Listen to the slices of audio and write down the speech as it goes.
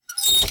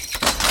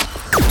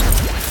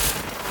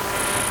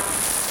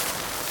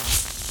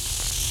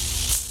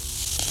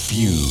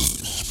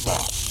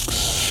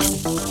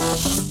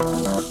This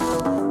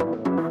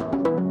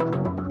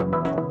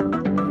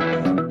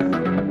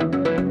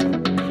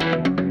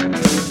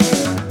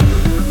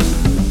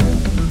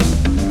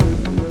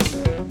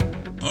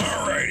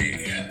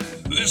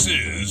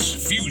is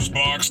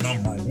Fusebox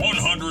number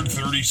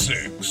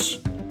 136,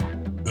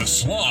 The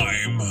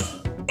Slime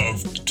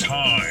of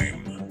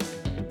Time.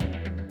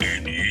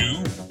 And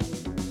you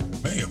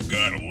may have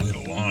got a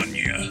little on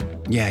you.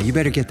 Yeah, you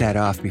better get that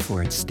off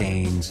before it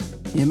stains.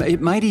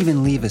 It might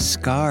even leave a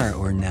scar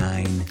or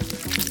 9.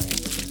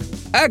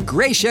 A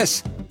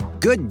gracious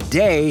good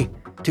day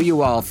to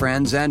you all,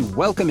 friends, and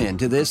welcome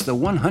into this, the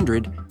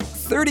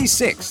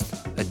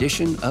 136th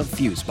edition of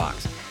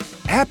Fusebox,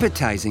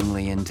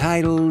 appetizingly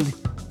entitled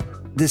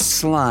The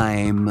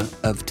Slime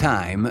of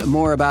Time.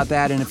 More about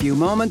that in a few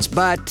moments,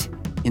 but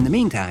in the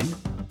meantime,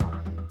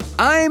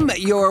 I'm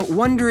your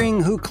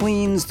wondering who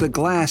cleans the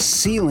glass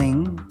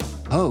ceiling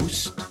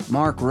host,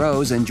 Mark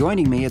Rose, and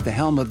joining me at the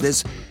helm of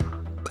this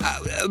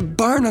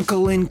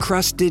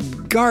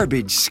barnacle-encrusted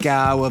garbage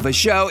scow of a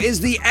show is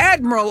the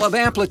Admiral of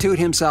Amplitude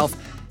himself,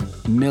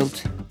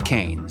 Milt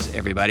Keynes,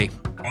 everybody.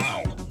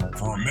 Wow.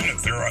 For a minute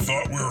there, I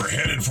thought we were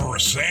headed for a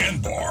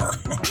sandbar.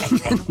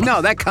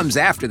 No, that comes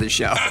after the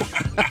show.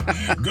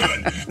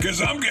 Good,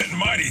 because I'm getting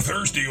mighty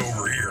thirsty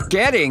over here.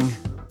 Getting?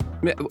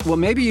 Well,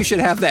 maybe you should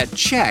have that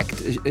checked.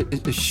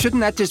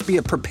 Shouldn't that just be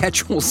a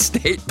perpetual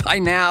state by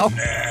now?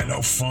 Nah,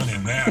 no fun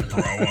in that,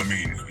 bro. I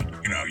mean,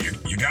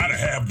 you gotta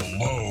have the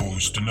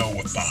lows to know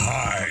what the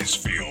highs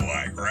feel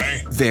like,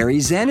 right? Very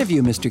zen of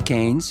you, Mr.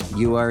 Keynes.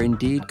 You are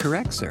indeed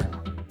correct, sir.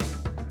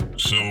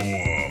 So,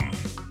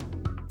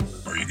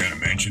 are you gonna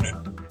mention it?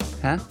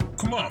 Huh?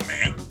 Come on,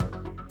 man.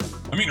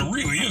 I mean, it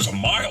really is a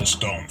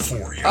milestone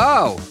for you.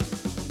 Oh,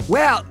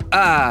 well,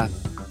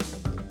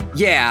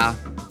 yeah,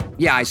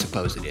 I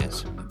suppose it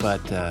is.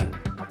 But,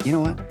 you know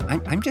what?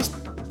 I'm just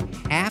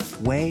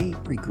halfway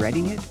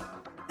regretting it.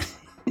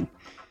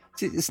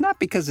 It's not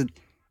because of...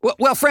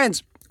 Well,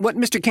 friends, what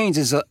Mr. Keynes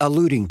is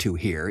alluding to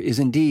here is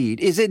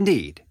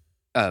indeed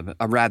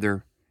a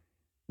rather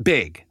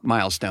big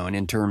milestone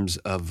in terms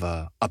of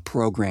a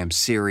program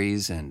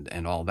series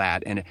and all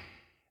that, and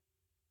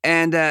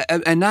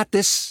not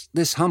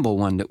this humble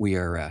one that we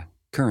are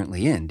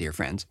currently in, dear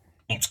friends.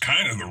 Well, it's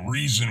kind of the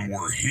reason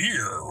we're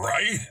here,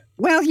 right?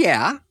 Well,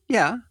 yeah.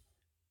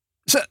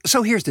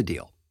 So here's the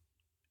deal,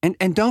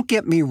 and don't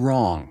get me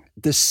wrong,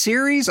 the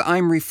series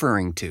I'm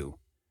referring to,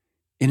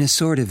 in a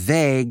sort of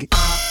vague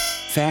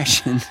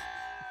fashion,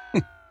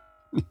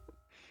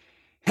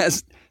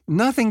 has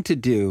nothing to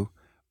do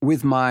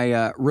with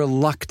my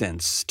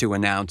reluctance to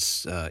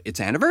announce its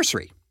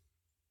anniversary.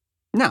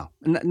 No,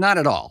 not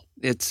at all.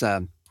 It's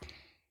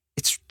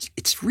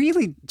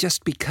really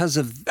just because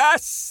of the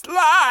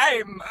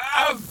slime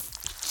of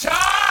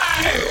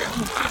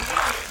time.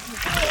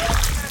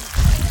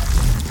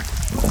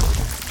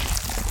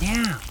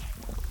 Yeah,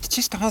 it's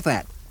just all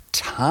that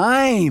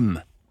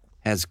time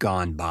has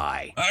gone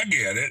by. I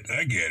get it,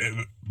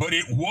 but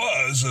it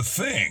was a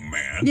thing,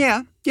 man.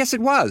 Yeah, yes,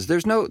 it was.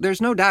 There's no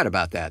doubt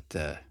about that,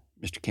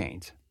 Mr.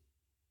 Keynes.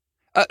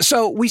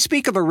 So we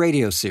speak of a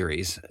radio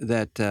series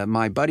that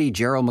my buddy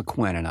Gerald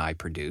McQuinn and I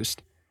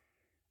produced.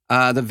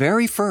 The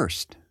very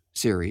first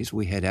series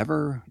we had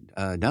ever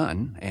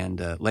done,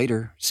 and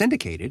later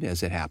syndicated,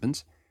 as it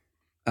happens,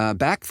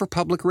 back for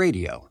public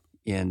radio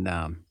in,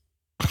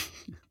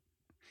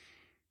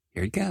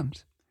 here it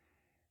comes,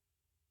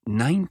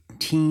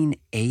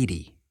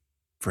 1980,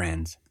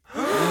 friends.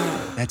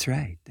 That's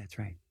right.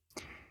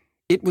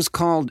 It was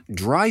called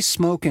Dry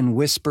Smoke and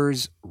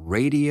Whispers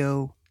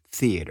Radio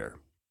Theater.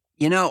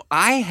 You know,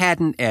 I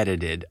hadn't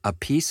edited a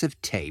piece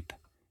of tape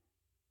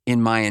in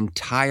my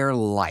entire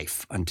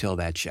life until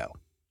that show.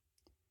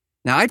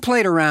 Now, I'd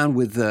played around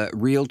with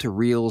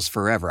reel-to-reels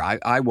forever.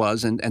 I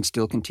was and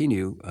still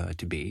continue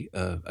to be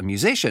a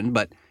musician,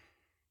 but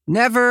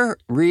never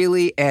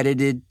really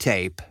edited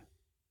tape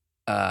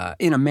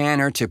in a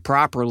manner to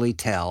properly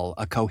tell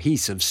a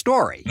cohesive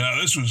story. Now,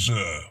 this was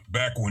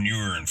back when you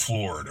were in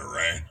Florida,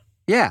 right?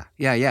 Yeah.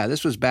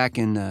 This was back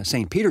in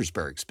St.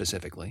 Petersburg,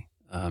 specifically.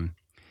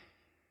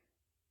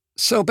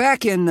 So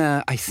back in,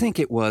 I think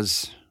it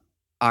was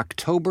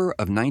October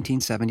of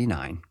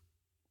 1979,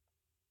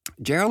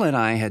 Gerald and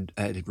I had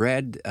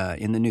read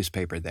in the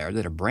newspaper there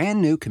that a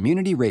brand new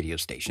community radio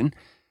station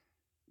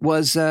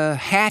was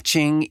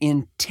hatching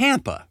in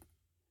Tampa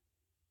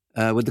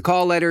with the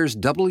call letters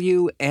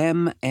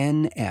WMNF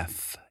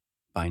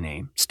by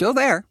name. Still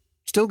there.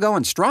 Still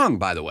going strong,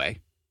 by the way.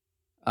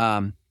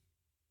 At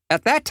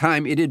that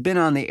time, it had been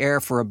on the air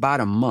for about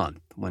a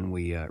month when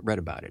we read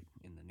about it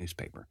in the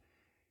newspaper,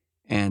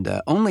 and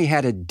only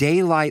had a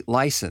daylight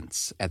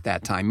license at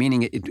that time,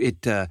 meaning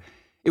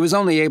it was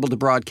only able to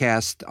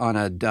broadcast on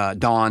a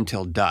dawn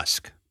till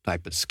dusk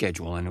type of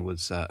schedule, and it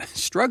was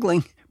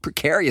struggling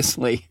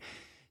precariously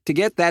to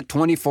get that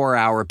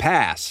 24-hour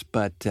pass.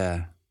 But,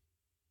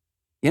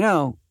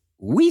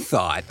 we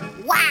thought,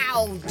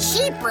 wow,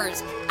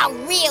 jeepers, a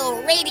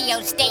real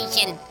radio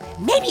station.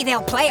 Maybe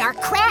they'll play our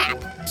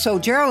crap. So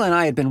Gerald and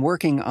I had been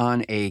working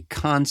on a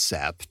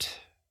concept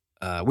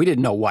We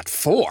didn't know what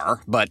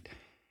for, but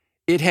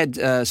it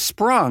had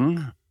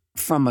sprung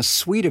from a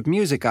suite of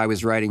music I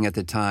was writing at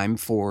the time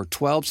for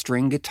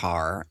 12-string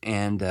guitar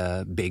and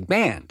a big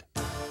band.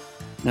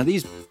 Now,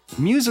 these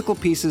musical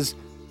pieces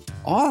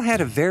all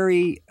had a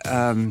very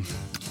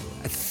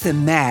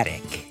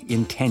thematic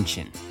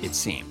intention, it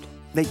seemed.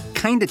 They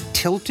kind of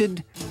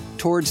tilted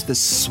towards the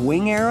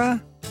swing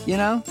era,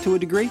 to a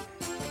degree.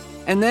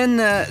 And then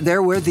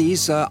there were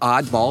these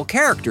oddball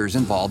characters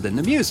involved in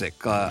the music.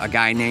 A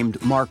guy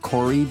named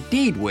Marcory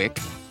Deedwick,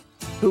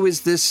 who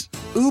is this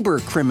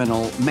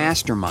uber-criminal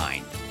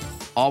mastermind,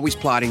 always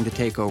plotting to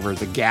take over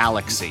the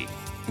galaxy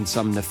in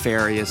some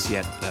nefarious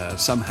yet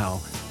somehow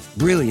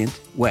brilliant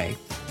way.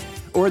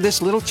 Or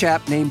this little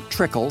chap named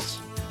Trickles,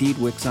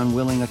 Deedwick's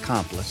unwilling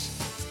accomplice,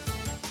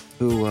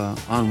 who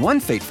on one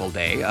fateful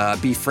day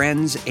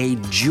befriends a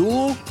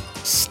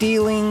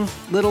jewel-stealing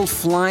little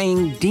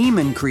flying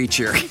demon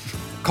creature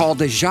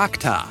called a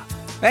Jacta.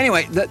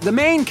 Anyway, the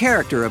main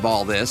character of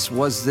all this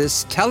was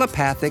this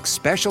telepathic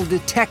special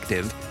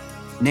detective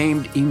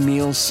named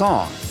Emil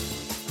Song,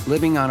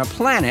 living on a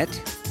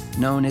planet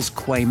known as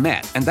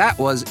Quaymet. And that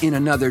was in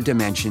another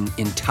dimension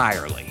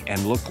entirely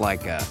and looked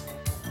like a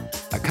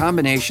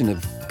combination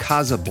of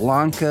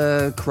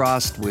Casablanca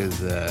crossed with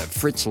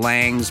Fritz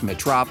Lang's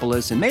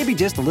Metropolis and maybe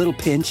just a little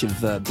pinch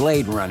of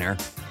Blade Runner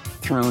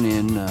thrown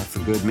in for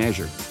good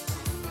measure.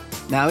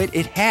 Now,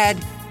 it had,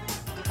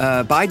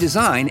 by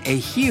design, a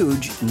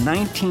huge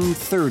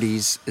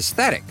 1930s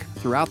aesthetic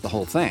throughout the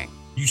whole thing.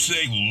 You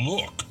say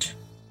looked.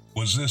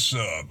 Was this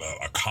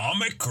a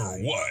comic or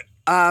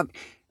what?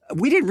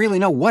 We didn't really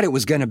know what it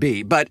was going to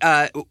be, but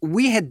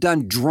we had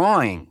done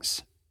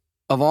drawings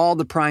of all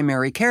the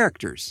primary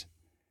characters.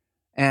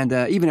 And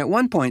even at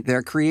one point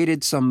there,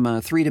 created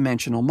some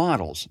three-dimensional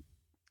models.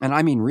 And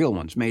I mean real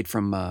ones, made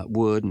from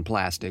wood and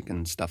plastic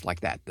and stuff like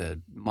that. The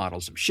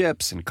models of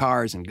ships and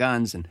cars and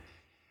guns. And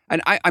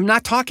I'm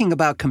not talking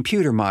about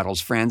computer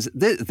models, friends.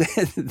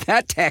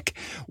 That tech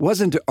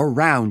wasn't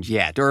around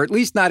yet, or at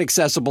least not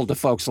accessible to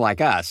folks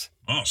like us.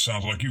 Oh,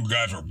 sounds like you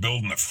guys are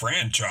building a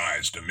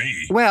franchise to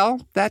me.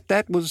 Well,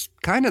 that was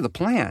kind of the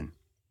plan.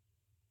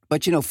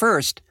 But,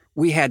 first,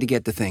 we had to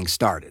get the thing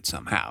started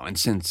somehow. And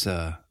since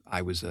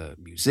I was a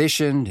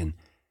musician and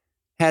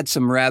had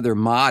some rather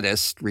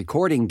modest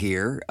recording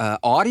gear,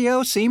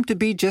 audio seemed to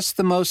be just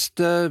the most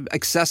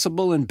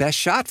accessible and best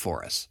shot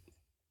for us.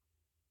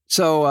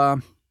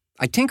 So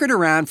I tinkered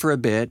around for a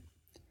bit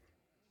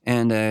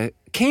and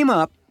came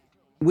up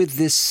with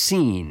this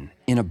scene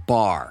in a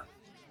bar.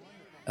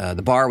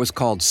 The bar was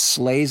called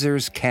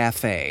Slazer's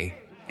Cafe,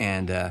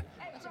 and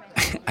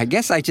I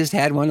guess I just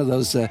had one of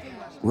those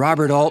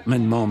Robert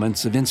Altman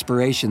moments of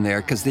inspiration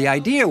there, because the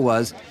idea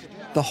was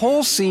the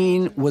whole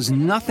scene was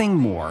nothing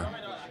more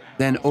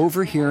than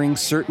overhearing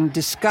certain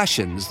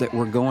discussions that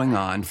were going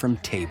on from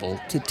table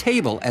to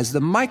table as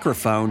the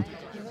microphone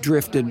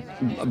drifted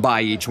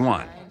by each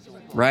one,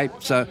 right?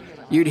 So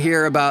you'd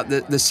hear about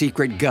the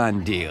secret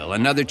gun deal.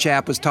 Another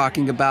chap was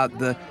talking about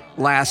the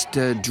last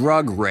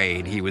drug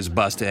raid he was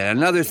busted at.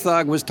 Another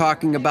thug was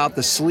talking about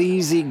the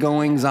sleazy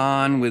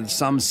goings-on with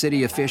some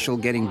city official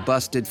getting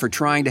busted for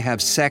trying to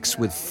have sex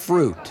with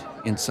fruit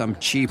in some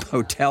cheap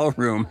hotel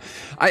room.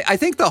 I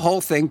think the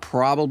whole thing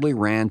probably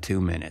ran 2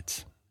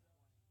 minutes.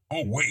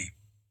 Oh, wait.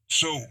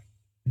 So,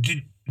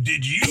 did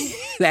you?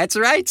 That's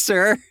right,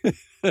 sir.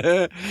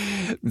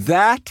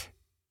 That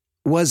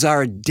was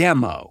our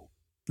demo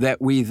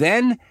that we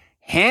then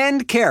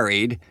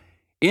hand-carried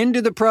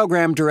into the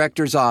program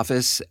director's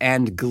office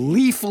and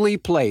gleefully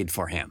played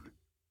for him.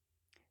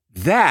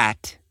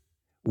 That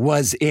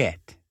was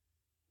it.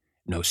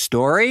 No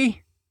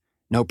story,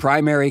 no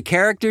primary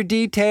character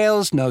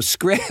details, no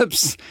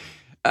scripts,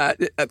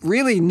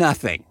 really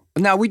nothing.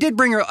 Now, we did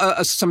bring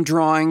her some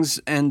drawings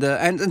and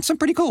some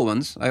pretty cool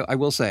ones, I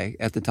will say,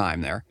 at the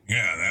time there.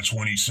 Yeah, that's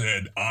when he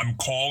said, "I'm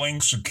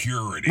calling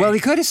security." Well, he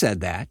could have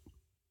said that.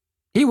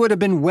 He would have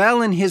been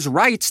well in his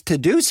rights to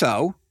do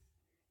so.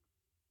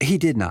 He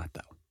did not,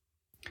 though.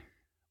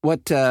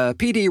 What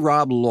PD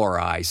Rob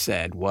Lorei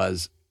said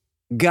was,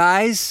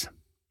 "Guys,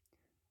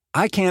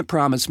 I can't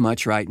promise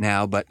much right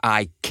now, but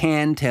I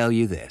can tell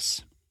you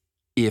this.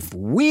 If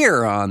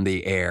we're on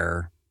the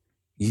air,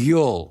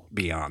 you'll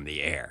be on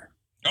the air."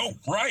 Oh,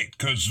 right,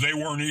 because they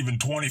weren't even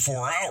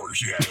 24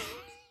 hours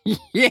yet.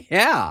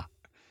 Yeah,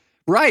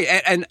 right,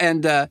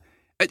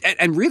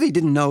 and really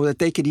didn't know that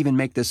they could even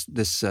make this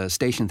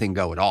station thing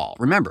go at all.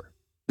 Remember,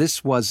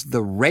 this was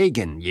the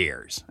Reagan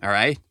years, all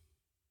right?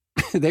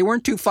 They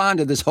weren't too fond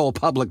of this whole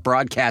public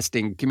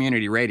broadcasting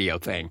community radio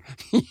thing.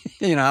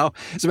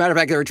 As a matter of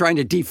fact, they were trying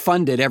to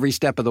defund it every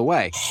step of the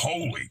way.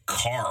 Holy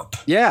carp.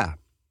 Yeah.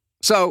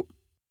 So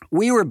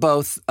we were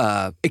both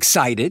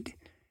excited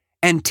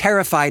and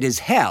terrified as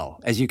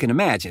hell, as you can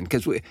imagine,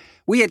 because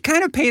we had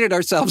kind of painted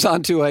ourselves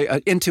into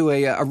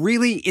a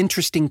really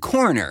interesting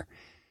corner.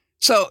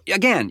 So,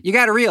 again, you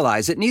got to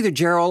realize that neither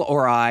Gerald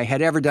or I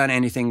had ever done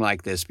anything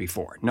like this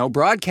before. No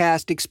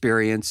broadcast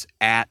experience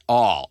at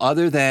all,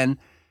 other than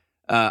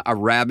a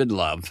rabid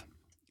love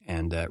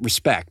and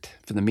respect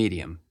for the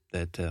medium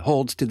that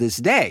holds to this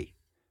day.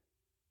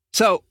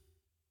 So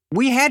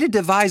we had to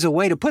devise a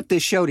way to put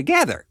this show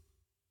together.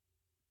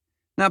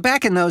 Now,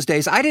 back in those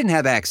days, I didn't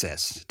have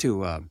access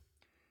to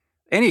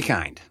any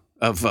kind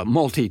of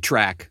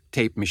multi-track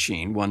tape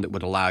machine, one that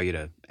would allow you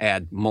to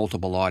add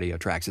multiple audio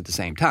tracks at the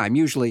same time,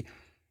 usually,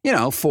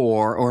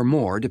 4 or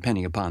more,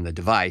 depending upon the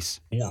device.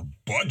 Or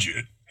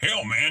budget.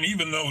 Hell, man,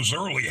 even those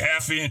early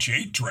half-inch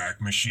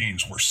 8-track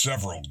machines were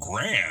several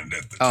grand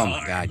at the time. Oh,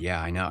 my God,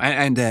 yeah, I know.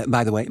 And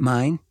by the way,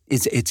 mine,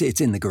 it's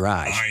in the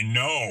garage. I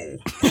know.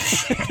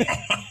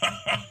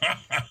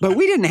 But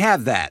we didn't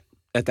have that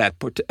at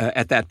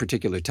that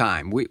particular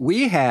time.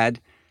 We had,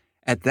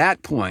 at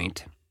that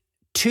point,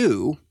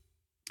 2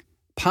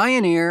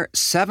 Pioneer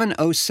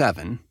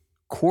 707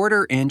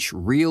 quarter-inch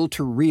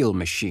reel-to-reel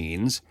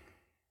machines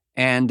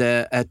and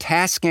a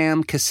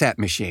Tascam cassette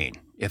machine,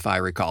 if I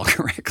recall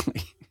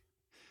correctly.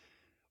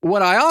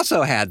 What I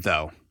also had,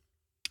 though,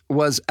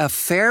 was a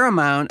fair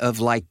amount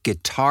of,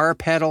 guitar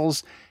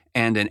pedals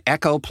and an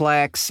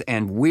Echoplex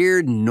and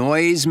weird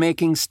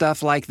noise-making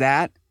stuff like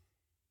that.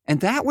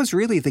 And that was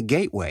really the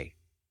gateway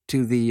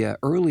to the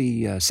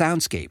early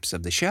soundscapes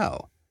of the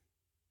show.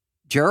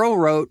 Gerald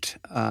wrote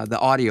the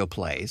audio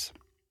plays,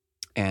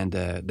 and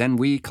then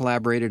we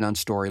collaborated on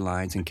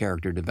storylines and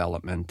character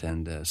development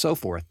and so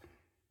forth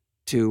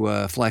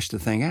to flesh the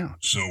thing out.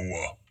 So,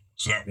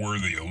 is that where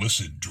the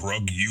illicit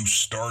drug use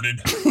started?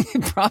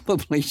 It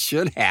probably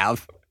should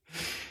have.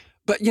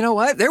 But you know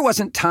what? There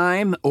wasn't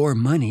time or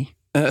money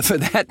for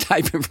that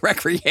type of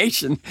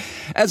recreation.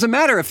 As a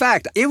matter of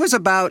fact, it was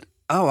about,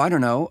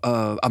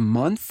 a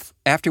month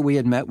after we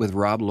had met with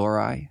Rob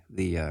Lorai,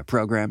 the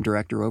program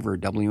director over at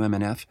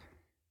WMNF,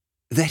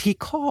 that he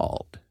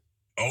called.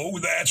 Oh,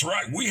 that's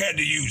right. We had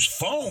to use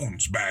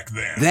phones back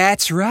then.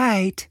 That's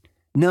right.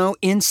 No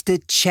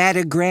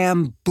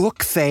Insta-Chatagram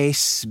book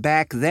face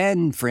back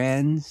then,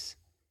 friends.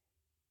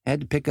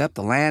 Had to pick up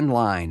the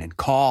landline and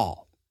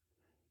call.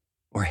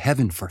 Or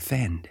heaven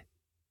forfend,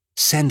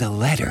 send a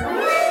letter.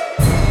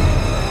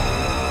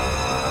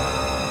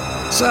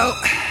 So,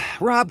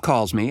 Rob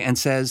calls me and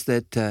says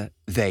that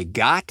they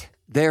got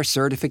their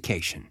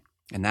certification.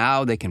 And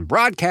now they can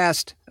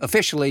broadcast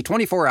officially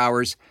 24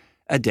 hours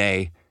a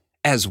day,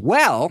 as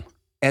well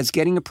as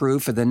getting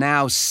approved for the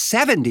now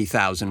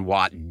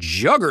 70,000-watt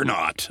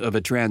juggernaut of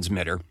a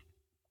transmitter,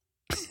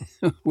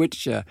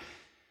 which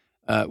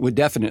would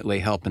definitely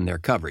help in their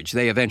coverage.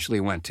 They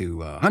eventually went to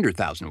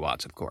 100,000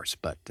 watts, of course,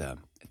 but at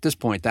this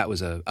point, that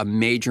was a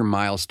major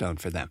milestone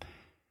for them.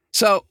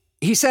 So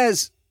he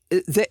says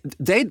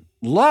they'd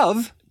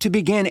love to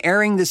begin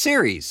airing the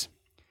series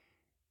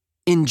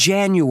in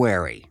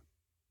January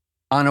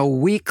on a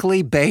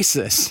weekly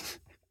basis.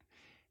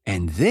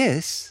 And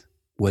this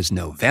was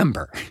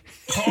November.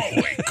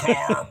 Holy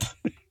carp.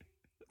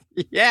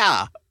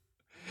 Yeah.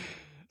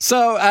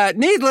 So,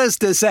 needless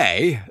to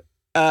say,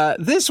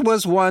 this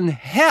was one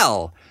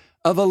hell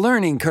of a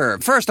learning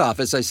curve. First off,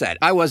 as I said,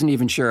 I wasn't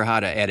even sure how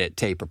to edit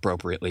tape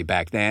appropriately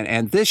back then,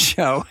 and this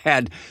show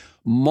had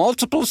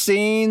multiple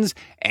scenes,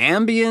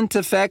 ambient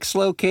effects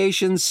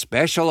locations,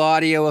 special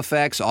audio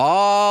effects,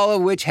 all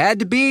of which had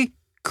to be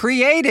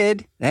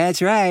created.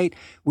 That's right.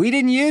 We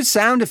didn't use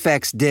sound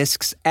effects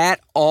discs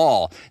at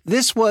all.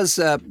 This was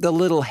the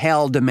little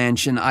hell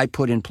dimension I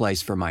put in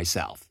place for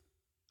myself.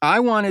 I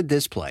wanted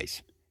this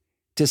place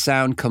to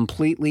sound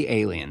completely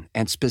alien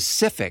and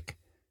specific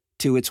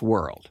to its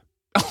world.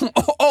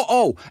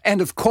 And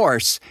of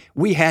course,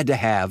 we had to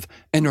have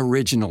an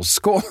original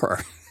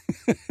score.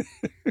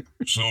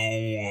 So,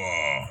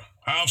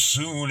 how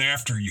soon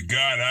after you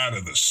got out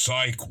of the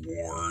psych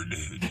ward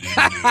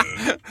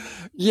did...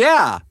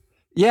 Yeah,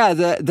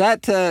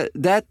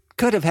 that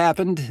could have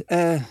happened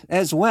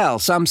as well.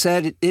 Some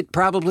said it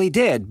probably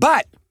did.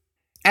 But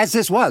as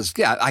this was,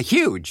 a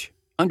huge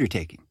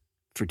undertaking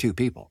for 2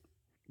 people.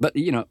 But,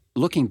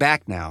 looking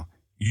back now...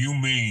 You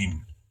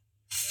mean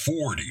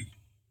 40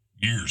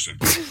 years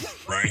ago,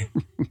 right?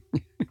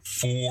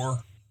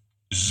 40.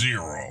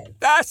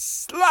 The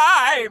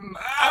slime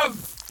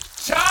of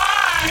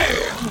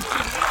time!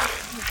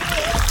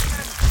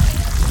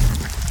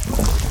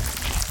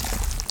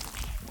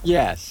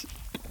 Yes.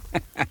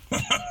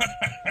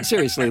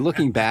 Seriously,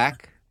 looking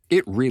back,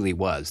 it really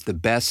was the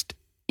best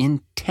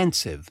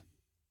intensive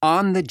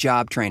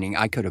on-the-job training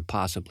I could have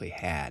possibly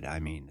had. I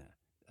mean,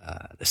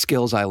 the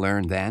skills I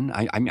learned then,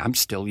 I'm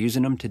still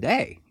using them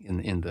today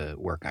in the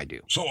work I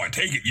do. So I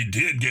take it you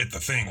did get the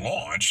thing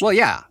launched. Well,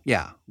 yeah,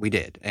 we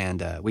did.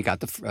 And we got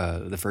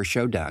the first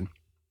show done.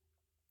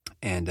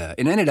 And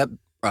it ended up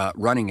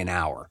running an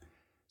hour.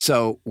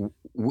 So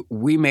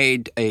we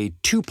made a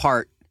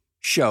 2-part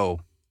show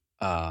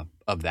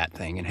of that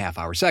thing in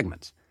half-hour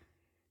segments.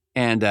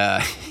 And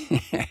I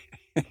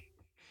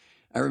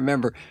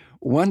remember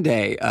one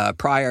day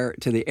prior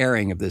to the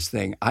airing of this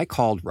thing, I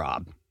called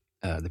Rob,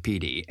 the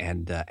PD,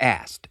 and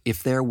asked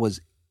if there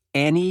was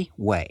any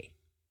way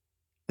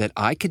that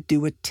I could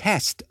do a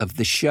test of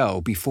the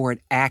show before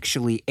it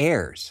actually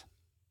airs.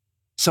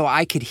 so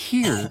I could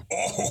hear.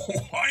 Oh,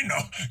 I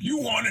know. You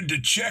wanted to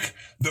check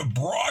the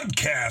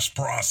broadcast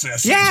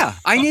process. Yeah,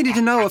 I needed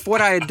to know if what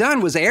I had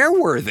done was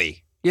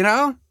airworthy, you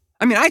know?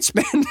 I mean, I'd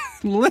spent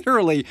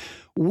literally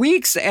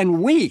weeks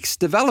and weeks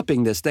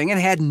developing this thing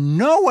and had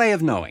no way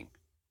of knowing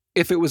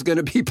if it was going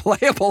to be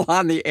playable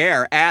on the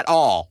air at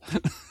all.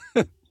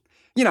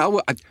 You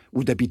know,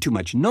 would there be too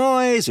much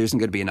noise? There isn't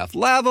going to be enough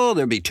level?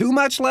 There'd be too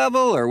much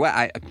level? Or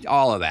what?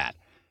 All of that.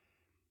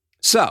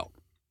 So,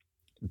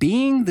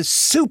 being the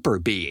super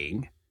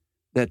being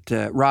that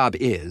Rob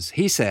is,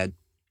 he said,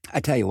 I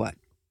tell you what,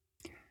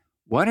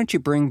 why don't you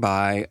bring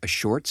by a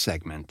short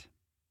segment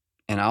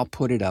and I'll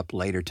put it up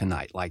later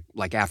tonight,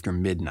 like after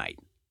midnight,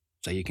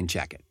 so you can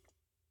check it.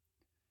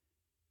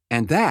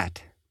 And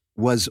that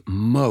was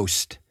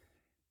most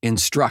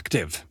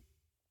instructive.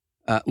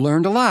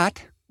 Learned a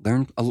lot.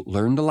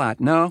 Learned a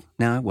lot. No,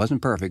 it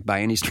wasn't perfect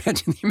by any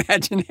stretch of the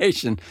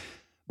imagination,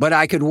 but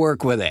I could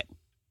work with it.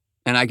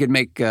 And I could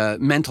make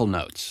mental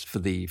notes for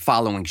the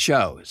following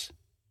shows.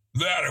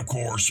 That, of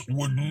course,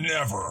 would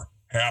never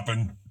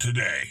happen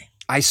today.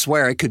 I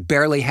swear it could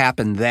barely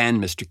happen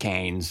then, Mr.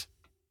 Keynes.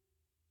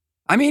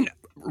 I mean,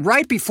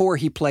 right before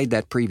he played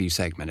that preview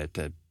segment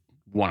at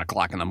 1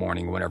 o'clock in the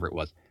morning, whatever it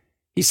was,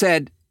 he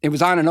said it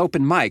was on an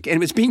open mic and it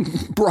was being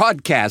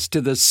broadcast to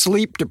the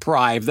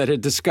sleep-deprived that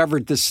had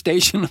discovered this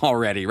station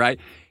already, right?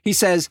 He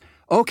says,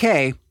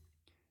 okay,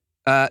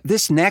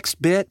 this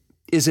next bit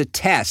is a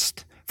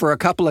test for a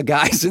couple of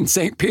guys in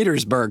St.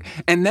 Petersburg,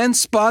 and then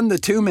spun the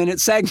 2-minute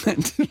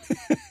segment.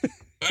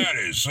 That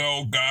is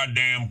so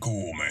goddamn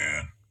cool,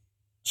 man.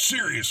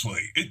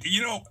 Seriously,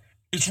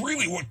 it's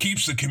really what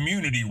keeps the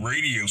community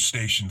radio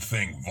station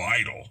thing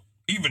vital,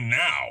 even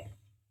now.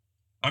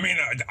 I mean,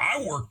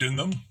 I worked in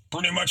them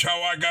pretty much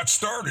how I got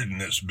started in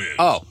this biz.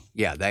 Oh,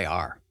 yeah, they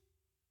are.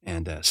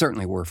 And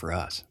certainly were for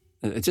us.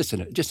 It's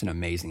just an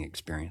amazing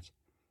experience.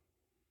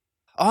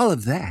 All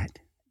of that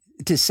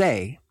to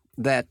say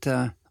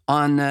that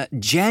on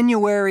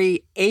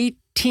January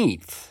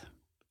 18th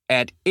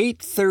at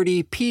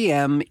 8:30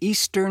 p.m.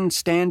 Eastern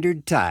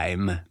Standard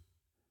Time,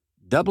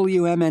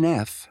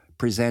 WMNF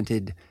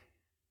presented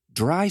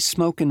Dry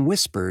Smoke and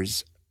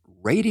Whispers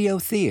Radio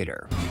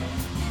Theater,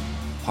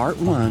 Part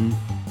 1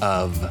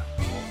 of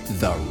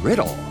The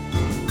Riddle.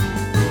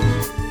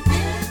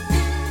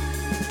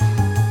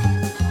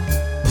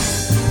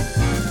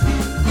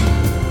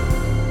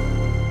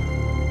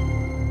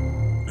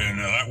 And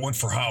that went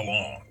for how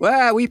long?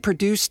 Well, we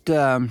produced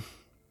it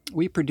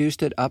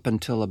up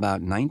until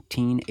about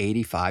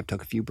 1985.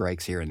 Took a few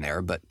breaks here and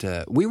there, but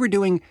we were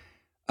doing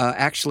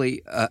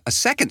actually a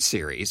second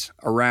series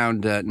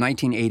around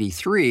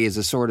 1983 as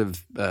a sort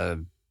of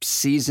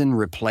season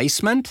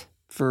replacement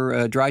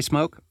for Dry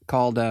Smoke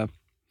called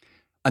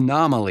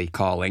Anomaly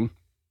Calling,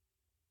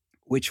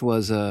 which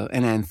was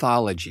an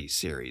anthology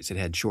series. It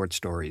had short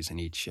stories in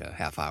each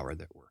half hour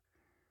that were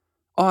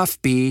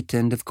offbeat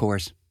and, of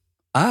course,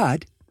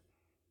 odd.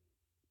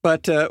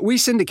 But we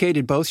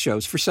syndicated both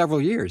shows for several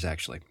years,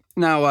 actually.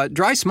 Now,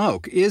 Dry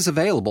Smoke is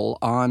available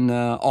on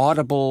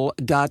audible.com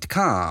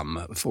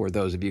for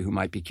those of you who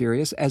might be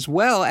curious, as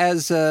well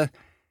as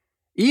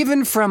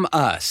even from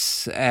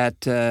us at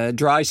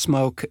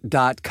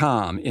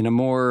drysmoke.com in a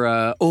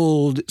more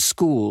old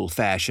school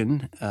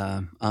fashion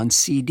on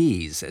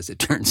CDs, as it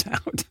turns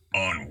out.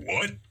 On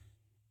what?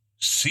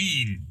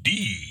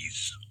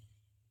 CDs?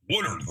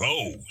 What are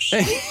those?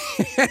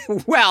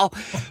 Well,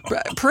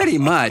 pretty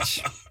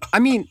much. I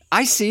mean,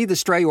 I see the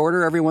stray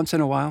order every once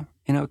in a while.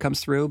 It comes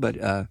through, but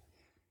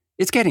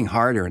it's getting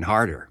harder and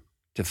harder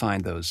to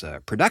find those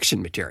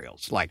production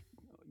materials, like,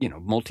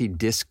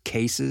 multi-disc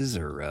cases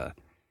or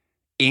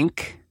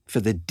ink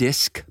for the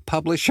disc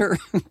publisher.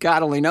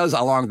 God only knows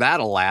how long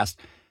that'll last.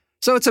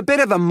 So it's a bit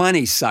of a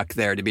money suck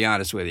there, to be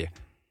honest with you.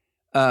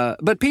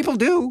 But people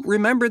do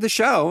remember the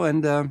show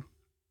and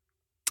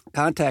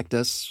contact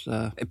us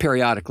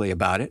periodically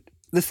about it.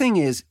 The thing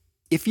is,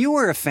 if you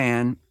were a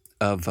fan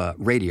of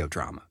radio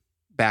drama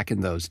back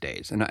in those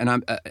days, and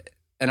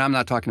I'm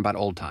not talking about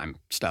old-time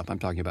stuff. I'm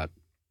talking about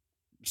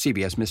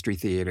CBS Mystery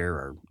Theater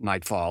or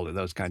Nightfall or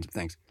those kinds of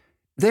things.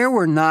 There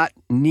were not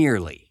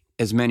nearly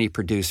as many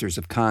producers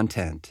of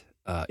content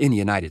in the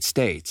United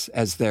States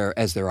as there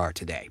are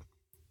today.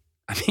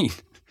 I mean,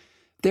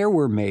 there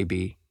were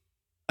maybe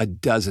a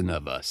dozen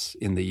of us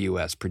in the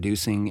U.S.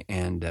 producing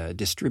and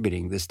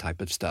distributing this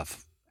type of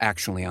stuff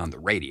actually on the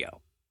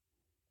radio.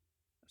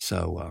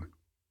 So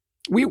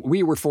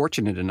we were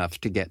fortunate enough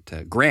to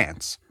get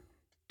grants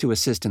to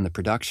assist in the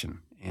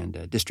production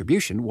and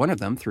distribution, one of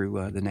them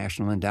through the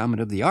National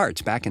Endowment of the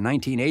Arts back in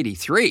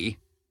 1983,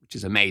 which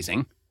is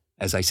amazing.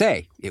 As I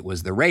say, it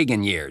was the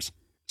Reagan years.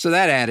 So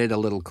that added a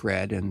little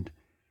cred and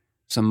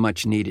some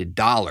much-needed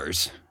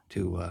dollars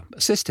to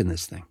assist in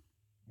this thing.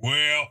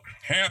 Well,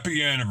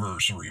 happy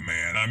anniversary,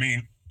 man. I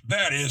mean,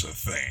 that is a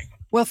thing.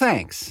 Well,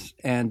 thanks.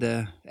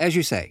 And as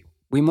you say,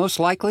 we most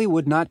likely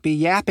would not be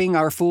yapping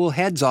our fool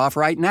heads off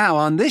right now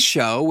on this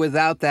show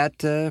without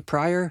that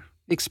prior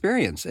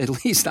experience.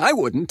 At least I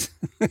wouldn't.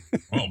 Well,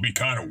 it'd be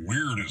kind of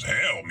weird as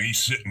hell, me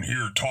sitting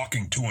here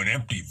talking to an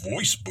empty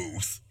voice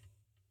booth.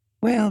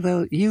 Well,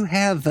 though, you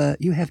have done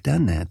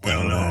that.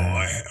 Well, though. no,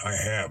 I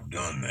have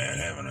done that,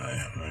 haven't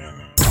I?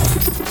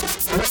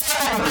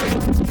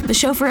 The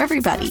show for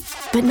everybody,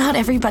 but not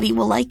everybody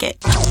will like it.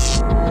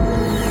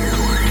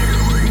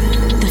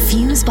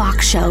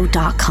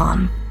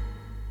 Fuseboxshow.com.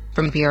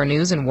 From PR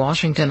News in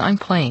Washington, I'm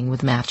playing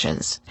with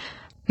matches.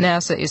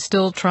 NASA is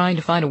still trying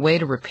to find a way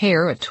to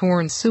repair a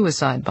torn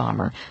suicide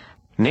bomber.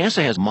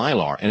 NASA has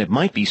Mylar, and it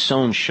might be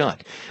sewn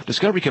shut.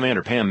 Discovery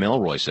Commander Pam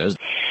Melroy says.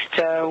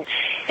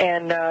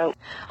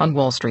 On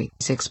Wall Street,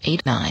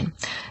 689.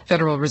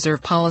 Federal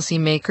Reserve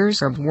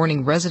policymakers are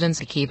warning residents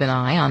to keep an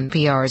eye on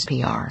PR's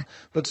PR.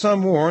 But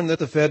some warn that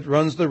the Fed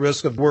runs the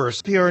risk of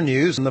worse PR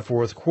news in the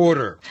fourth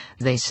quarter.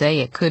 They say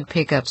it could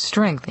pick up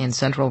strength in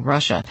central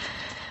Russia.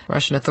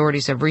 Russian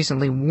authorities have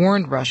recently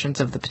warned Russians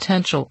of the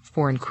potential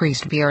for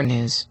increased PR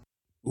news.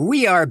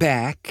 We are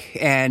back,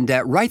 and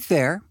right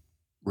there,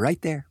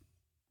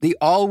 the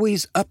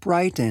always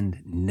upright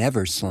and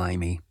never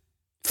slimy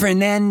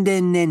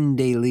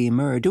Fernande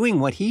Lemur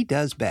doing what he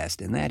does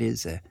best, and that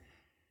is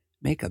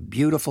make a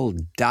beautiful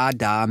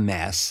dada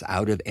mess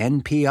out of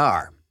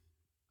NPR.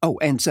 Oh,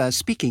 and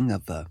speaking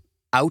of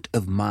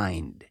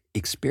out-of-mind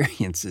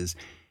experiences,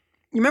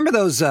 you remember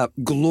those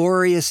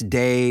glorious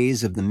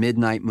days of the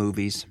midnight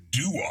movies?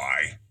 Do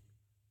I?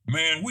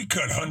 Man, we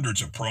cut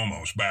hundreds of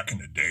promos back in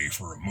the day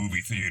for a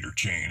movie theater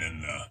chain,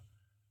 and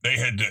they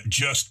had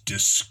just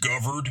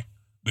discovered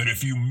that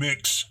if you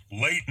mix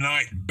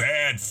late-night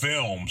bad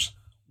films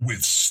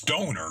with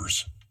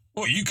stoners,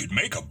 well, you could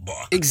make a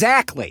buck.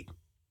 Exactly.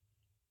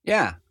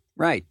 Yeah,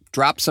 right.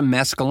 Drop some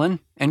mescaline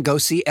and go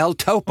see El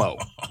Topo.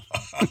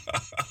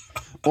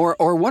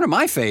 Or one of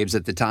my faves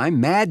at the time,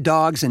 Mad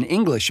Dogs and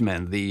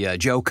Englishmen, the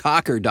Joe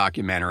Cocker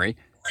documentary.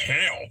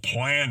 Hell,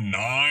 Plan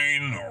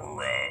 9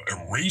 or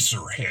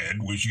Eraserhead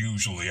was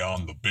usually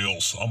on the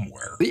bill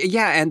somewhere.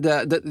 Yeah, and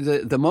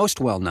the most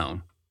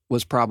well-known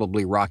was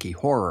probably Rocky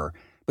Horror.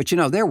 But,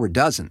 there were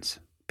dozens.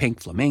 Pink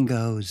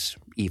Flamingos,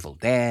 Evil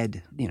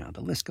Dead,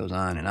 the list goes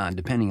on and on,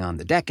 depending on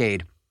the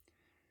decade.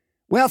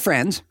 Well,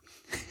 friends,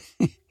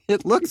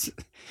 it looks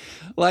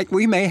like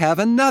we may have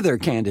another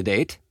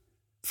candidate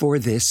for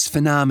this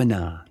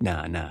phenomena.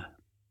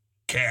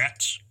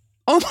 Cats?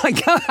 Oh, my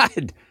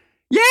God!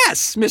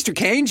 Yes, Mr.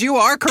 Caines, you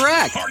are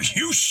correct. Are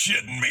you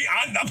shitting me?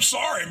 I'm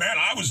sorry, man.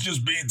 I was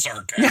just being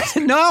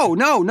sarcastic. No.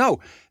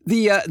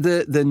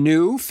 The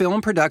new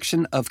film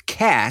production of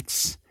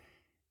Cats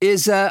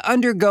is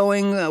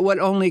undergoing what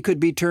only could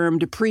be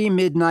termed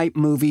pre-midnight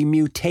movie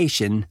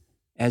mutation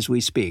as we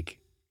speak.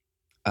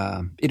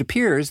 It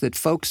appears that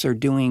folks are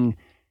doing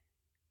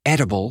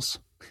edibles,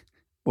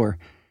 or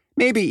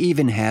maybe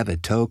even have a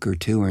toke or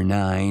two or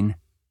nine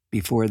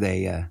before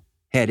they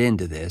head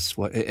into this.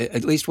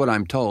 At least what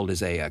I'm told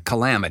is a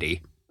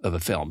calamity of a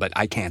film, but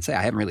I can't say.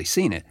 I haven't really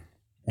seen it.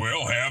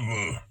 Well, have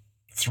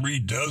 3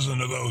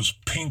 dozen of those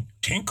pink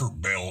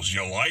Tinkerbells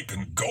you like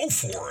and go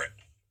for it.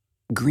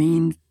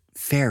 Green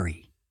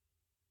Fairy.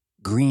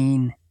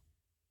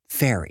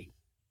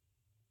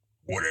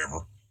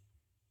 Whatever.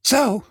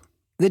 So,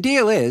 the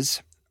deal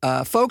is,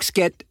 folks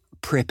get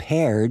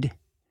prepared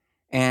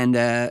and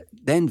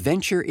then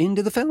venture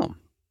into the film.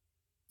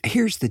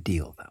 Here's the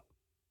deal, though.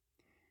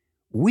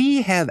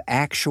 We have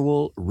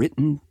actual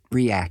written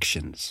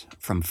reactions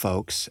from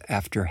folks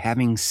after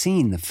having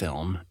seen the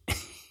film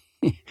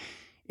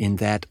in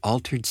that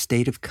altered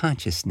state of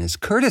consciousness,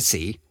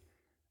 courtesy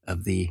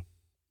of the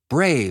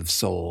brave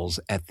souls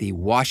at the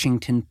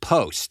Washington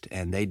Post,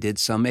 and they did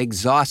some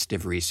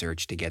exhaustive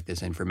research to get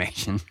this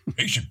information.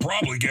 They should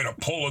probably get a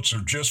Pulitzer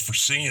just for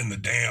seeing the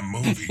damn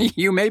movie.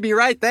 You may be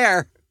right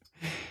there.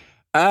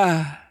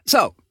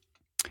 So,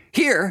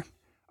 here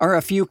are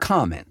a few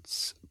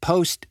comments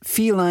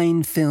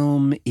post-feline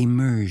film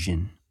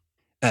immersion.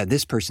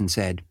 This person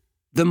said,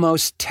 "The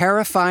most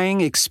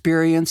terrifying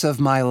experience of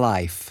my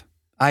life.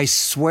 I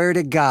swear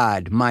to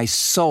God, my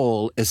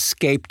soul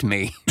escaped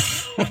me."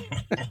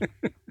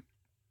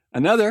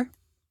 Another,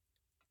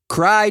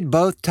 cried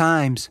both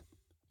times.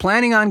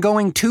 Planning on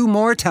going 2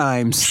 more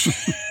times.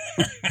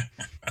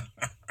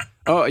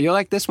 Oh, you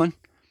like this one?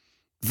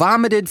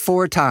 Vomited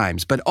 4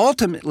 times, but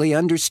ultimately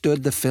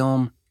understood the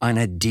film on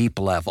a deep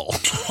level.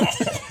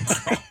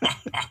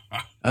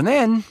 And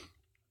then,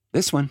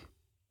 this one.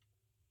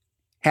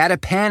 Had a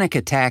panic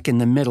attack in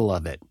the middle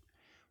of it,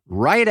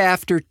 right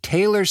after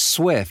Taylor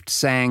Swift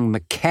sang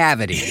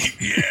McCavity.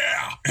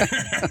 Yeah.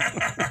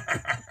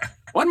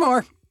 One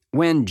more.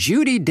 When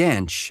Judi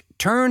Dench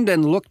turned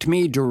and looked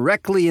me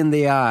directly in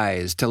the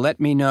eyes to let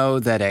me know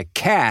that a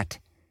cat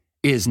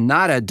is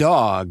not a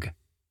dog,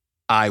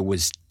 I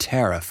was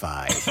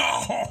terrified.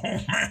 Oh,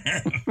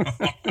 man.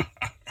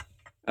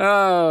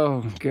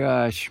 Oh,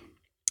 gosh.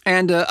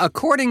 And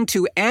according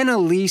to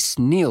Annalise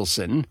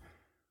Nielsen,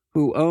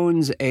 who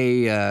owns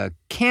a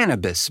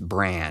cannabis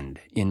brand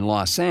in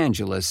Los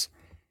Angeles,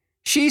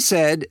 she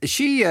said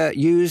she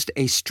used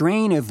a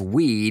strain of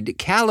weed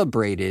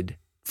calibrated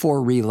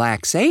for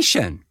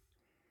relaxation.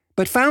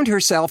 but found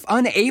herself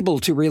unable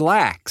to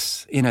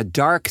relax in a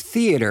dark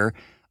theater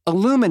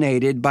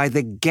illuminated by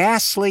the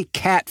ghastly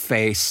cat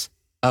face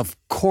of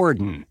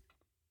Corden.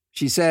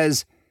 She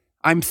says,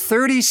 "I'm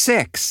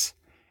 36,"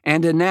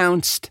 and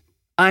announced,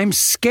 "I'm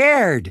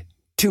scared,"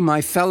 to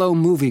my fellow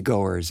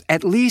moviegoers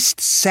at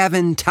least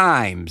 7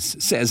 times,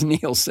 says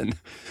Nielsen,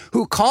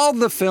 who called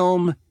the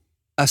film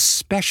a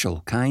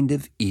special kind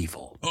of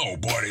evil. Oh,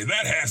 buddy,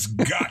 that has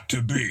got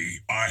to be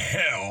a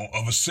hell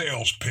of a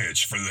sales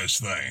pitch for this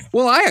thing.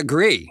 Well, I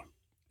agree.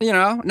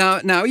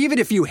 Now, even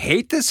if you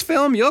hate this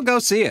film, you'll go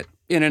see it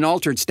in an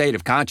altered state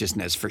of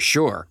consciousness for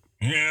sure.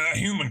 Yeah, that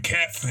human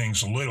cat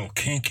thing's a little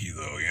kinky,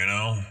 though,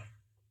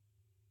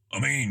 I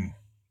mean,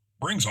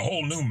 brings a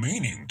whole new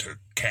meaning to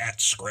cat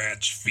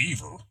scratch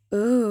fever.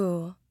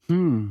 Ooh.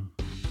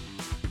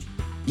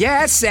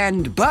 Yes,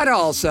 but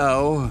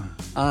also,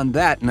 on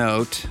that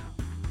note,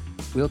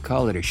 we'll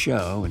call it a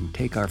show and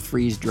take our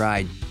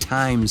freeze-dried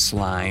time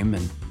slime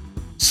and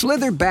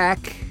slither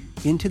back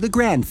into the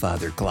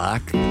grandfather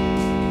clock.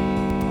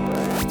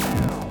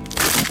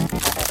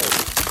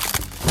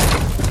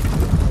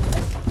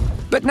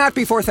 But not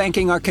before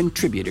thanking our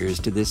contributors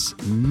to this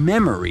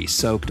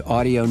memory-soaked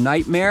audio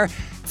nightmare,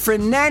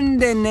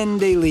 Fernanda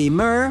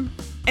Lemur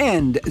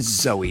and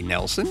Zoe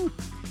Nelson,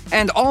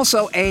 and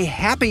also a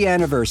happy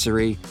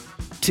anniversary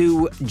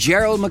to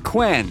Gerald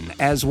McQuinn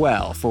as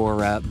well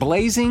for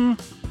blazing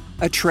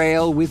a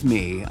trail with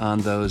me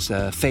on those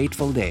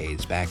fateful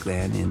days back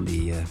then in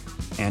the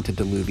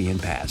antediluvian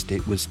past.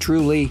 It was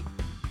truly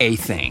a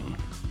thing.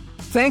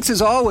 Thanks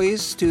as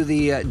always to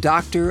the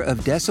Doctor of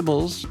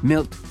Decibels,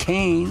 Milt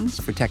Keynes,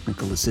 for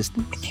technical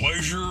assistance. A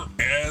pleasure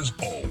as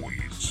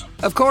always.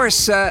 Of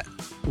course,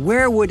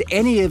 where would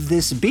any of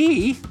this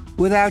be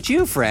without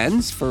you,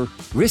 friends, for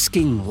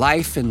risking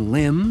life and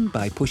limb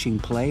by pushing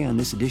play on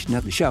this edition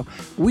of the show?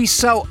 We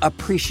so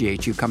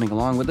appreciate you coming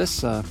along with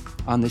us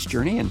on this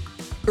journey and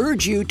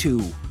urge you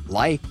to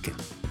like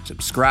and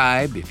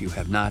subscribe if you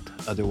have not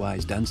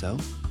otherwise done so,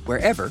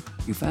 wherever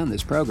you found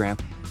this program,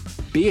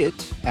 be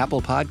it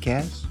Apple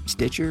Podcasts,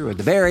 Stitcher, or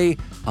the very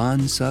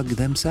Unsug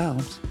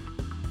themselves.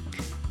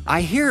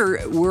 I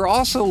hear we're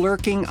also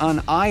lurking on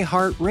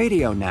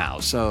iHeartRadio now,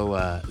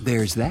 so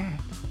there's that.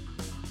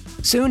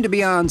 Soon to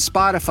be on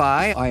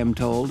Spotify, I am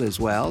told, as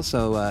well,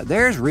 so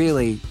there's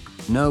really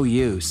no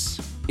use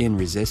in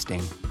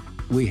resisting.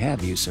 We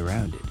have you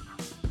surrounded.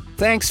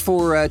 Thanks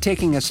for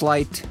taking a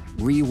slight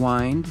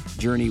rewind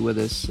journey with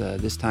us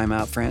this time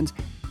out, friends.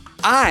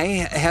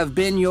 I have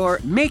been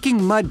your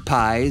Making Mud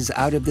Pies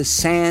Out of the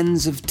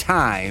Sands of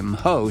Time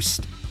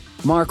host,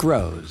 Mark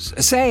Rose,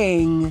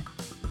 saying,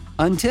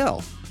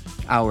 until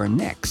our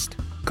next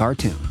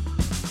cartoon.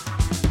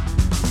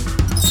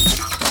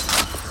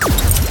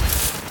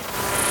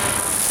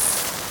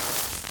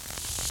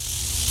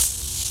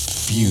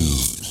 Fuse.